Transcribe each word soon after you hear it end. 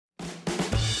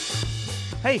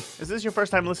Hey, is this your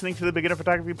first time listening to the Beginner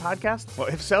Photography Podcast? Well,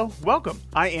 if so, welcome.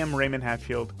 I am Raymond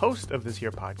Hatfield, host of this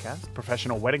here podcast,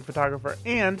 professional wedding photographer,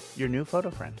 and your new photo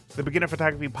friend. The Beginner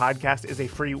Photography Podcast is a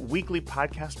free weekly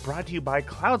podcast brought to you by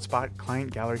CloudSpot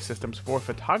Client Gallery Systems for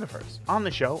photographers. On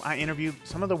the show, I interview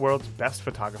some of the world's best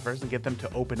photographers and get them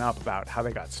to open up about how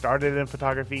they got started in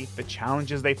photography, the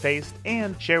challenges they faced,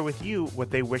 and share with you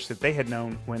what they wish that they had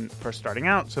known when first starting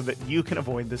out so that you can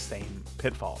avoid the same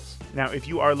pitfalls. Now, if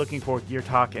you are looking for gear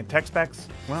talk and tech specs,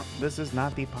 well, this is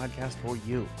not the podcast for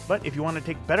you. But if you want to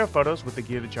take better photos with the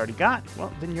gear that you already got,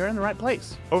 well, then you're in the right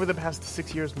place. Over the past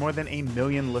 6 years, more than 1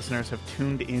 million listeners have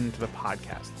tuned in to the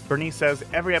podcast. Bernice says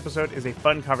every episode is a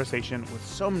fun conversation with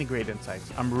so many great insights.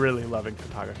 I'm really loving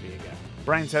photography again.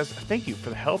 Brian says, thank you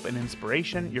for the help and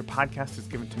inspiration your podcast has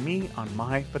given to me on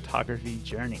my photography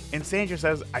journey. And Sandra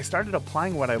says, I started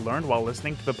applying what I learned while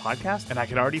listening to the podcast, and I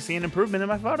can already see an improvement in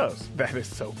my photos. That is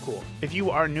so cool. If you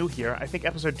are new here, I think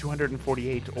episode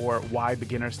 248, or Why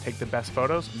Beginners Take the Best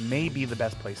Photos, may be the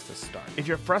best place to start. If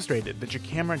you're frustrated that your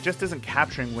camera just isn't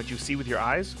capturing what you see with your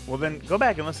eyes, well then go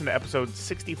back and listen to episode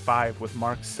 65 with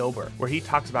Mark Silber, where he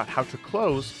talks about how to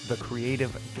close the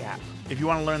creative gap. If you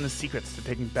want to learn the secrets to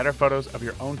taking better photos of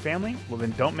your own family, well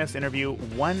then don't miss interview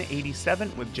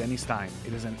 187 with Jenny Stein.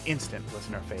 It is an instant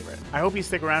listener favorite. I hope you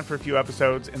stick around for a few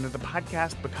episodes and that the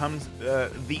podcast becomes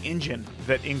the engine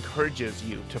that encourages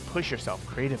you to push yourself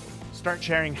creatively. Start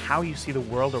sharing how you see the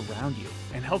world around you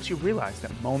and helps you realize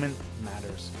that moment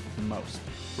matters most.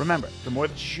 Remember, the more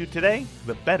that you shoot today,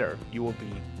 the better you will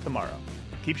be tomorrow.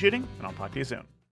 Keep shooting, and I'll talk to you soon.